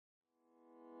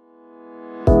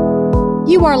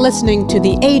You are listening to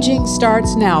the Aging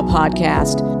Starts Now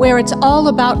podcast, where it's all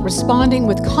about responding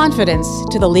with confidence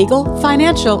to the legal,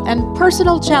 financial, and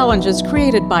personal challenges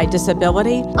created by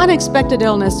disability, unexpected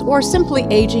illness, or simply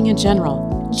aging in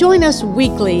general. Join us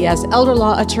weekly as elder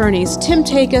law attorneys Tim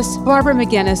Takis, Barbara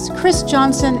McGinnis, Chris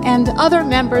Johnson, and other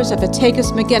members of the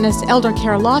Takis McGinnis Elder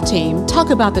Care Law Team talk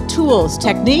about the tools,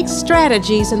 techniques,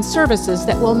 strategies, and services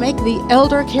that will make the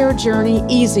elder care journey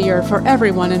easier for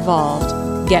everyone involved.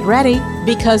 Get ready,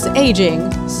 because aging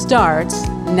starts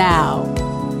now.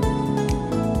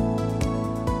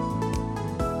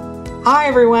 Hi,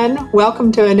 everyone.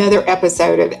 Welcome to another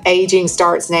episode of Aging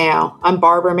Starts Now. I'm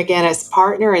Barbara McGinnis,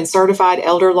 partner and certified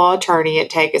elder law attorney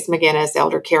at Takis McGinnis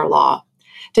Elder Care Law.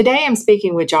 Today, I'm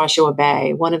speaking with Joshua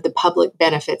Bay, one of the public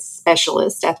benefits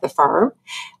specialists at the firm,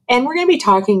 and we're going to be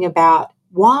talking about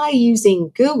why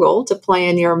using Google to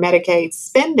plan your Medicaid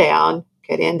spend down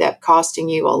could end up costing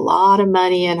you a lot of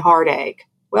money and heartache.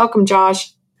 Welcome,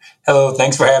 Josh. Hello,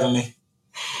 thanks for having me.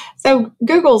 So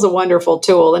Google's a wonderful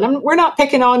tool, and we're not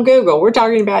picking on Google. We're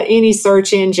talking about any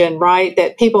search engine, right,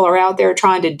 that people are out there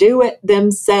trying to do it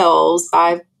themselves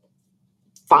by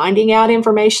finding out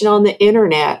information on the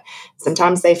internet.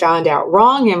 Sometimes they find out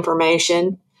wrong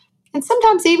information, and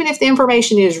sometimes even if the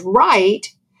information is right,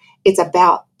 it's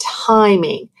about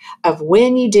timing of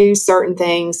when you do certain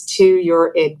things to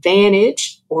your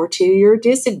advantage or to your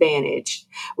disadvantage.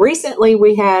 Recently,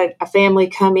 we had a family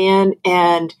come in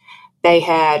and they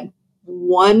had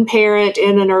one parent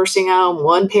in a nursing home,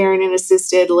 one parent in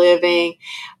assisted living.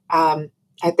 I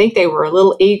think they were a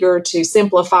little eager to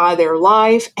simplify their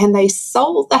life, and they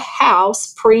sold the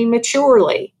house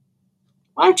prematurely.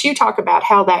 Why don't you talk about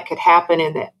how that could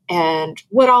happen and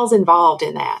what all's involved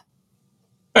in that?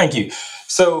 Thank you.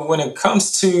 So when it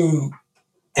comes to,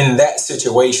 in that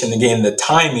situation, again, the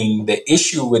timing, the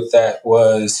issue with that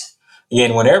was,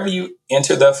 again, whenever you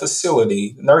enter the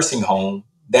facility, nursing home,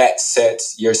 that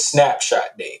sets your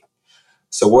snapshot date.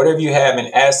 So whatever you have in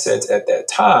assets at that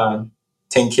time,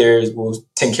 TennCare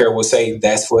will say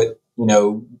that's what,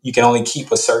 you can only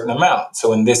keep a certain amount.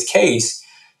 So in this case,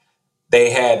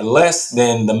 they had less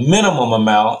than the minimum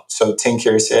amount. So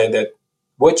TennCare said that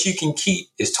what you can keep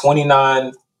is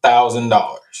 $29,000.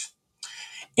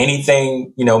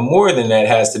 Anything, more than that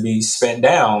has to be spent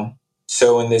down.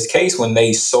 So in this case, when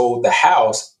they sold the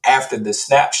house after the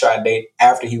snapshot date,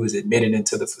 after he was admitted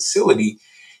into the facility,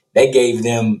 they gave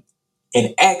them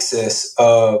in excess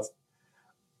of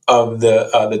the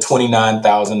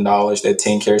 $29,000 that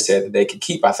TennCare said that they could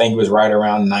keep. I think it was right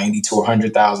around $90,000 to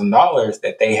 $100,000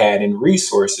 that they had in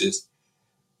resources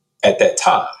at that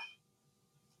time.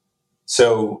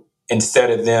 So instead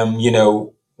of them,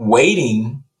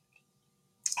 waiting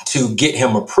to get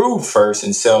him approved first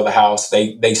and sell the house,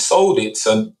 they sold it.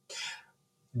 So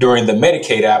during the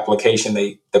Medicaid application,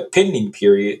 the pending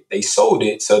period, they sold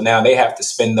it. So now they have to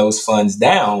spend those funds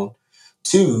down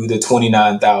to the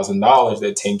 $29,000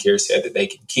 that TennCare said that they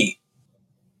can keep.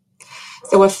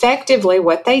 So effectively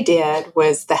what they did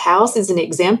was the house is an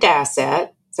exempt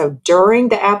asset. So during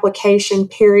the application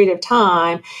period of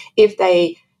time, if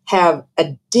they have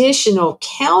additional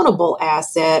countable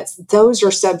assets, those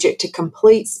are subject to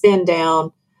complete spend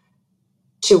down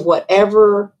to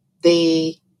whatever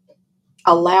the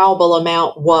allowable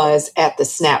amount was at the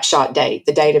snapshot date,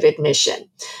 the date of admission.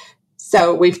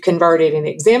 So we've converted an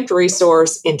exempt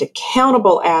resource into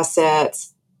countable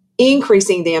assets,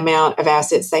 increasing the amount of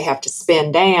assets they have to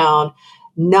spend down,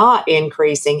 not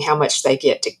increasing how much they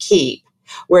get to keep.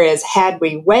 Whereas had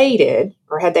we waited,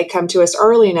 or had they come to us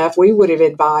early enough, we would have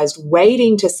advised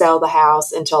waiting to sell the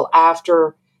house until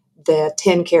after the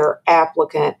TennCare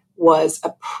applicant was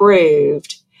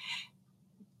approved.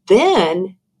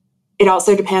 Then it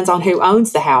also depends on who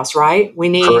owns the house, right? We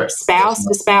need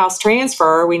spouse-to-spouse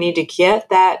transfer. We need to get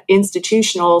that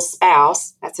institutional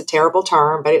spouse, that's a terrible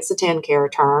term, but it's a TennCare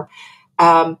term,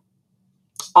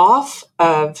 off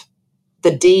of the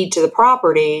deed to the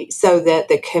property so that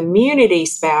the community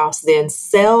spouse then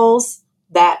sells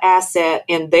that asset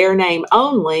in their name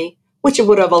only, which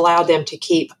would have allowed them to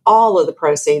keep all of the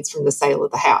proceeds from the sale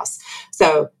of the house.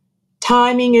 So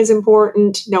timing is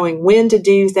important, knowing when to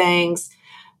do things,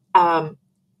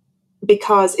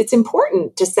 because it's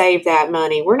important to save that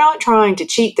money. We're not trying to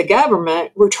cheat the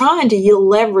government. We're trying to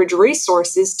leverage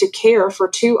resources to care for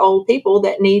two old people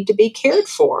that need to be cared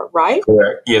for, right?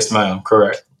 Correct. Yes, ma'am.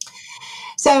 Correct.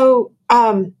 So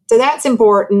that's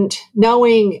important,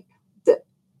 knowing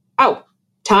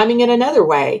timing it another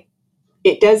way.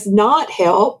 It does not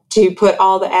help to put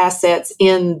all the assets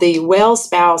in the well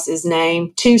spouse's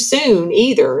name too soon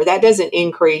either. That doesn't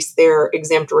increase their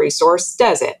exempt resource,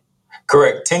 does it?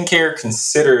 Correct. TennCare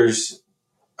considers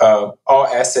all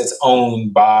assets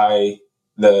owned by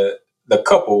the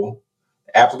couple,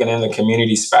 the applicant and the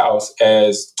community spouse,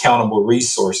 as countable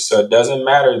resources. So it doesn't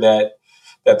matter that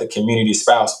the community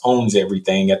spouse owns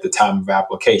everything at the time of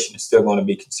application. It's still going to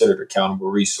be considered a countable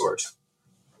resource.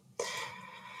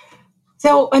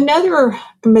 So another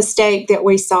mistake that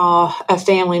we saw a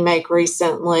family make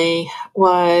recently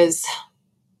was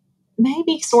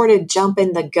maybe sort of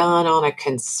jumping the gun on a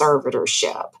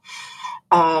conservatorship.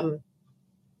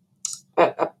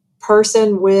 A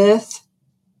person with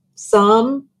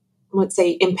some, let's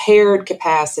say, impaired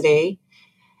capacity,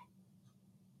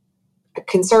 a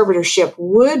conservatorship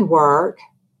would work,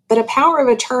 but a power of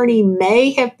attorney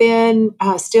may have been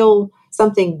still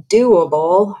something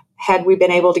doable had we been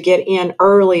able to get in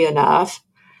early enough.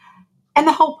 And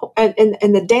the whole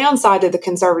and the downside of the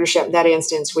conservatorship in that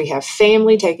instance, we have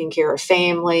family taking care of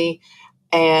family,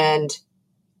 and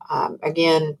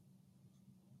again,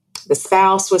 the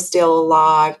spouse was still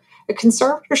alive. A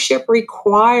conservatorship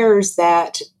requires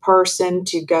that person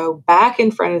to go back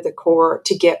in front of the court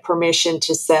to get permission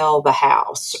to sell the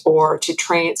house or to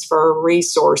transfer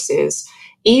resources,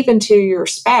 even to your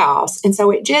spouse. And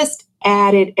so it just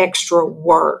added extra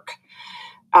work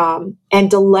and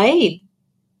delayed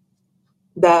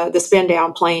the spend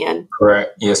down plan.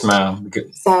 Correct. Yes, ma'am.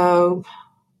 Good. So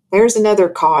there's another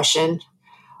caution.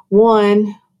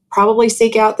 One, probably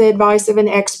seek out the advice of an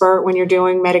expert when you're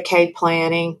doing Medicaid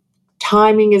planning.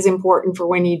 Timing is important for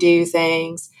when you do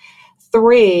things.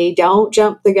 3, don't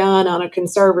jump the gun on a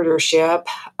conservatorship.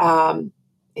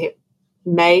 It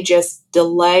may just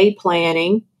delay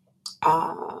planning.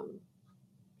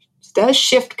 Does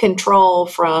shift control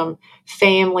from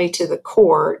family to the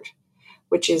court,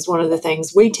 which is one of the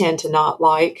things we tend to not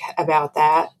like about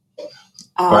that.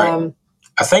 Right.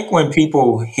 I think when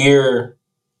people hear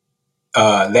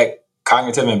that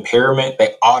cognitive impairment,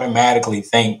 they automatically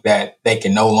think that they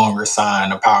can no longer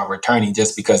sign a power of attorney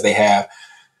just because they have,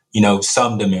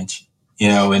 some dementia.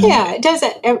 And it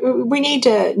doesn't. We need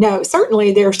to know.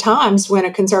 Certainly, there's times when a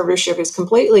conservatorship is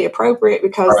completely appropriate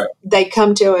because they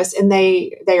come to us and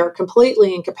they are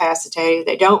completely incapacitated.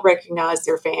 They don't recognize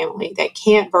their family. They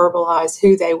can't verbalize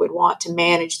who they would want to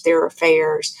manage their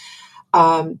affairs.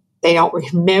 They don't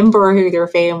remember who their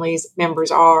family's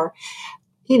members are.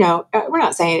 We're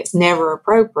not saying it's never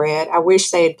appropriate. I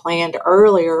wish they had planned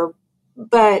earlier,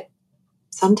 but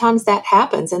sometimes that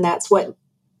happens, and that's what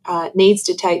needs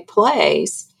to take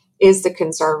place is the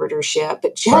conservatorship.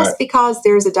 But just because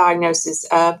there's a diagnosis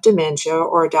of dementia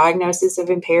or a diagnosis of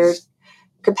impaired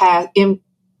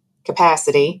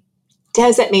incapacity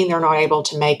doesn't mean they're not able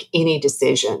to make any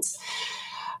decisions.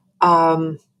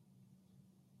 All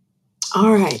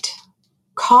right.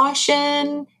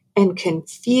 Caution and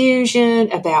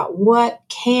confusion about what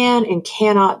can and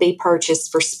cannot be purchased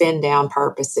for spend down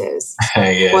purposes.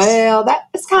 Yes. Well,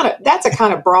 that's a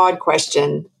kind of broad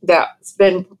question that's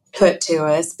been put to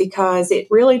us because it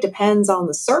really depends on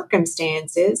the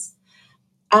circumstances.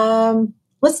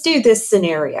 Let's do this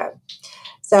scenario.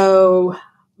 So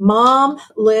mom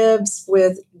lives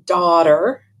with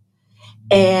daughter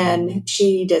and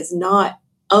she does not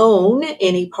own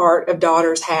any part of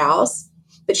daughter's house,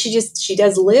 but she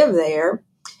does live there,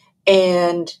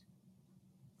 and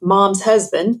mom's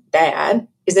husband, dad,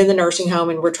 is in the nursing home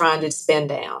and we're trying to spend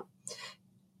down.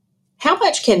 How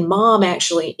much can mom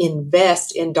actually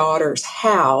invest in daughter's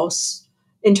house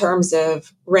in terms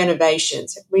of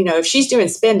renovations? If she's doing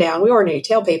spend down, we already need to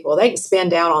tell people they can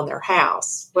spend down on their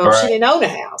house. Well, she didn't own a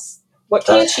house. What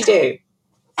can she do?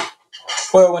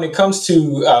 Well, when it comes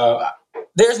to,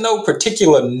 there's no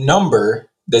particular number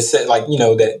that said,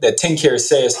 that TennCare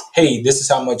says, hey, this is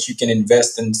how much you can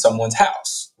invest in someone's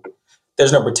house.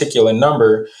 There's no particular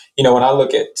number. When I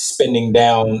look at spending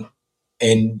down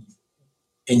and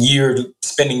you're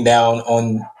spending down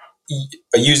on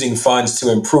using funds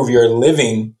to improve your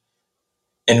living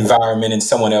environment in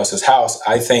someone else's house,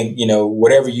 I think,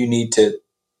 whatever you need to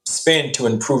spend to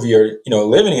improve your,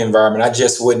 living environment, I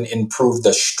just wouldn't improve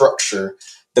the structure,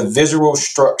 the visual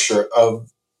structure of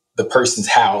the person's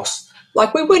house.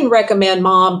 Like we wouldn't recommend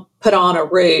mom put on a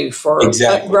roof or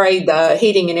upgrade the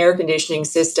heating and air conditioning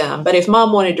system. But if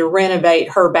mom wanted to renovate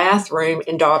her bathroom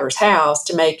in daughter's house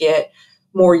to make it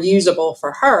more usable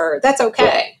for her, that's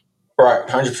okay. Right,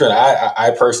 100%.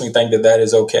 I personally think that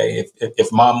is okay. If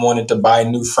mom wanted to buy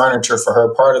new furniture for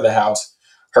her part of the house,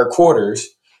 her quarters,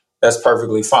 that's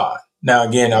perfectly fine. Now,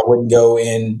 again, I wouldn't go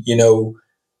and,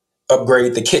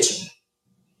 upgrade the kitchen.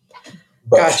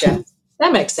 Gotcha.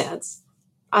 That makes sense,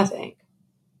 I think.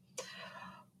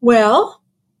 Well,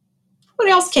 what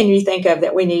else can you think of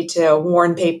that we need to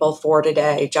warn people for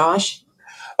today, Josh?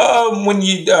 When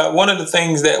you one of the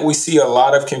things that we see a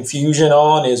lot of confusion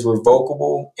on is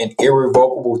revocable and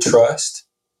irrevocable trust.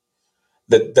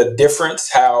 The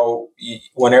difference, how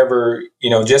whenever,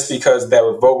 just because that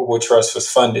revocable trust was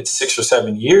funded 6 or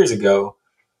 7 years ago,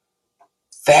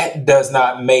 that does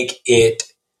not make it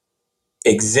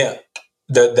exempt.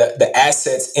 The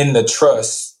assets in the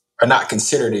trust are not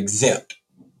considered exempt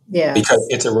because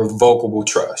it's a revocable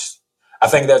trust. I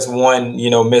think that's one,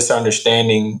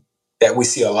 misunderstanding that we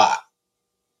see a lot.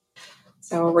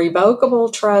 So a revocable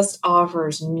trust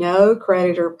offers no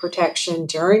creditor protection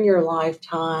during your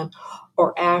lifetime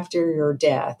or after your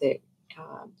death.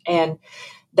 And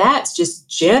that's just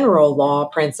general law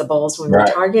principles. When we're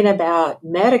talking about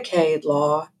Medicaid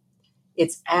law,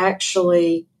 it's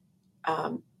actually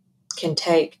can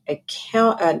take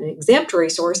an exempt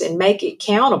resource and make it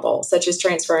countable, such as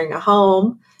transferring a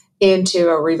home into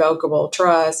a revocable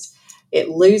trust. It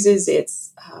loses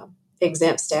its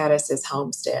exempt status as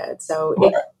homestead. So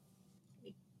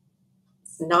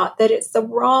it's not that it's the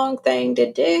wrong thing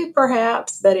to do,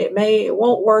 perhaps, but it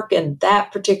won't work in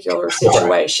that particular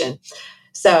situation.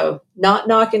 So not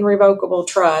knocking revocable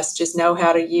trust, just know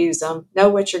how to use them, know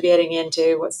what you're getting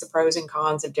into, what's the pros and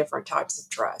cons of different types of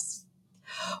trusts.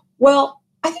 Well,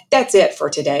 I think that's it for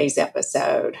today's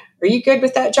episode. Are you good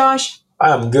with that, Josh?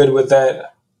 I'm good with that. I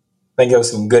think it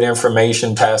was some good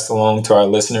information passed along to our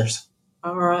listeners.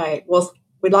 All right. Well,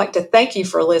 we'd like to thank you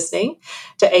for listening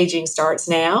to Aging Starts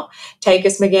Now.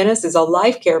 Takacs McGinnis is a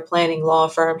life care planning law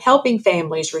firm helping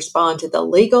families respond to the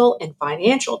legal and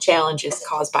financial challenges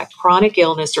caused by chronic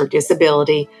illness or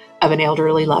disability of an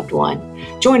elderly loved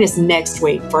one. Join us next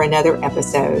week for another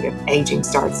episode of Aging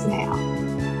Starts Now.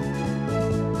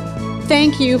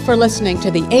 Thank you for listening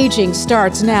to the Aging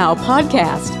Starts Now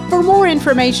podcast. For more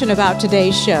information about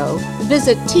today's show,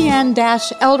 visit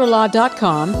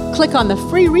tn-elderlaw.com, click on the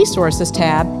Free Resources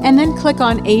tab, and then click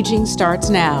on Aging Starts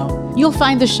Now. You'll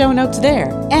find the show notes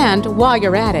there. And while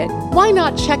you're at it, why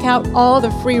not check out all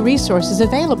the free resources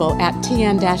available at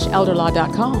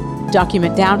tn-elderlaw.com?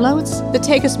 Document downloads, the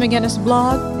Takacs McGinnis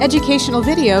blog, educational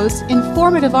videos,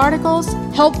 informative articles,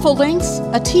 helpful links,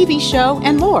 a TV show,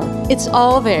 and more. It's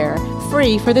all there,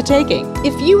 free for the taking.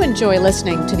 If you enjoy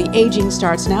listening to the Aging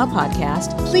Starts Now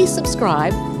podcast, please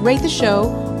subscribe, rate the show,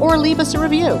 or leave us a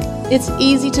review. It's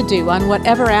easy to do on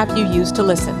whatever app you use to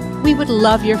listen. We would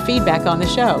love your feedback on the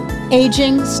show.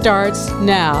 Aging Starts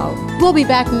Now. We'll be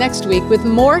back next week with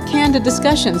more candid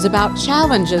discussions about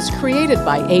challenges created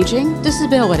by aging,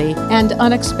 disability, and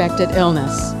unexpected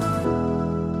illness.